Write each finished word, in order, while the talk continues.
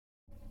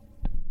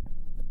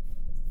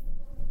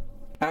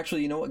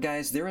Actually, you know what,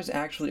 guys? There is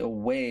actually a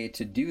way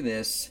to do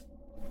this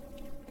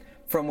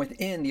from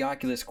within the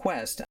Oculus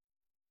Quest.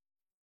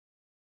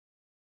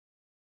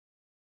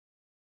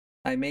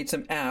 I made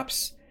some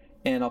apps,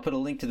 and I'll put a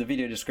link to the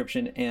video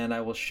description, and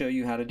I will show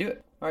you how to do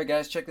it. All right,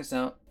 guys, check this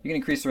out. You can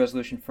increase the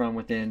resolution from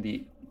within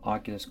the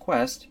Oculus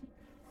Quest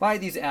by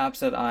these apps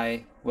that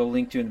I will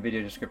link to in the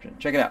video description.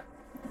 Check it out.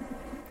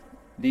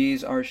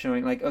 These are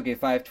showing, like, okay,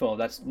 512,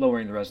 that's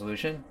lowering the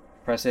resolution.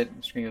 Press it,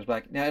 the screen goes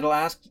black. Now it'll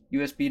ask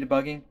USB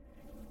debugging.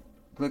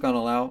 Click on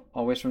allow,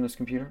 always from this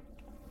computer.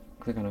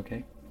 Click on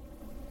OK.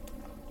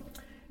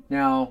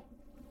 Now,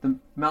 the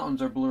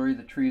mountains are blurry,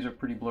 the trees are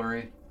pretty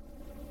blurry.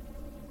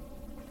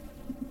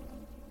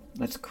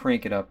 Let's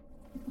crank it up,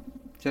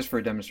 just for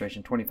a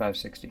demonstration,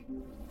 2560.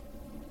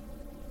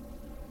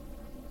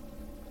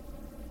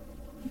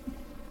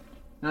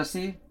 Now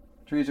see,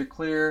 trees are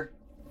clear,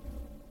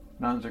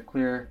 mountains are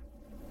clear.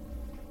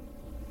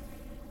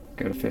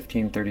 Go to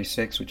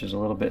 1536, which is a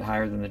little bit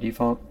higher than the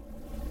default.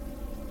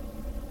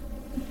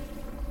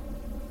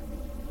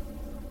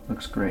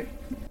 Looks great.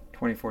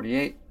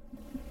 2048.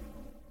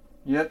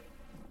 Yep,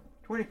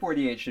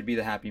 2048 should be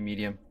the happy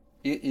medium.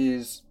 It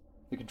is,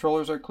 the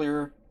controllers are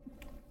clearer.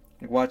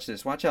 Like, watch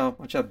this. Watch how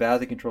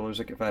bad the controllers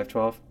look at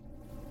 512.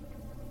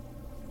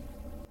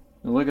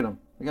 And look at them.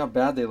 Look how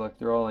bad they look.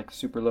 They're all like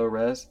super low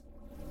res.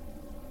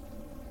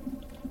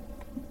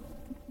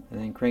 And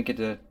then crank it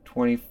to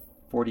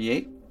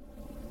 2048.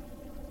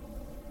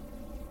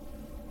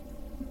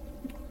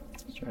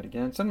 Let's try it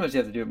again. Sometimes you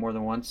have to do it more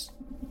than once.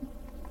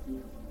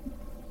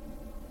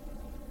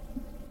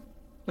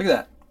 Look at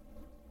that.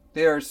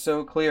 They are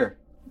so clear.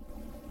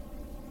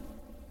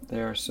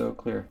 They are so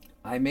clear.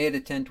 I made a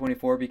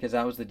 1024 because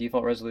that was the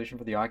default resolution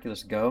for the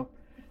Oculus Go.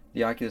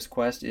 The Oculus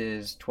Quest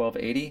is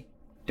 1280.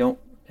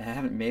 I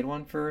haven't made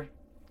one for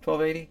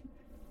 1280,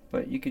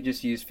 but you could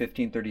just use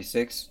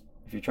 1536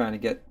 if you're trying to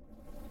get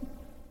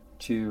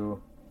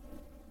to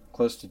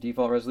close to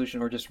default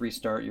resolution, or just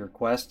restart your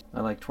Quest.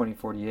 I like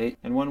 2048.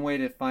 And one way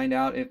to find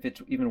out if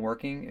it's even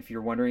working, if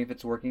you're wondering if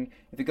it's working,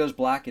 if it goes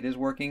black, it is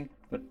working.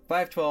 But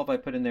 512 I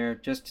put in there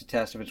just to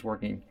test if it's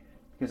working,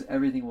 because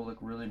everything will look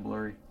really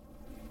blurry.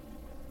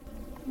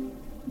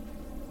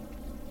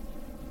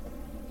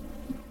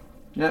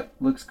 Yep,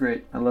 looks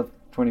great. I love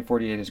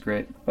 2048 is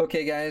great.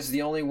 Okay guys,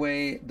 the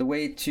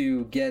way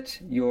to get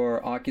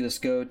your Oculus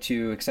Go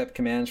to accept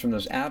commands from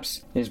those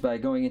apps is by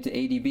going into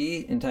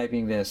ADB and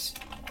typing this.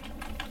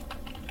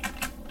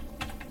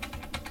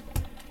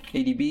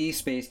 ADB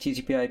space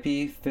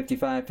tcpip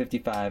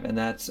 5555, and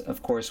that's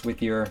of course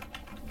with your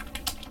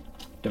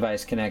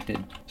device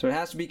connected. So it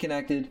has to be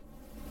connected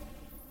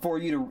for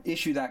you to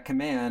issue that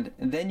command,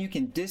 and then you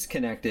can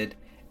disconnect it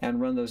and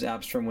run those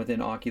apps from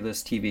within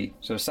Oculus TV.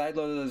 So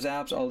sideload those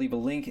apps. I'll leave a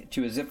link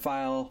to a zip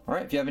file. All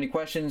right, if you have any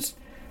questions,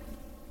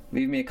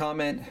 leave me a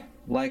comment,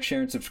 like,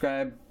 share, and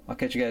subscribe. I'll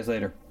catch you guys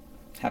later.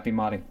 Happy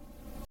modding.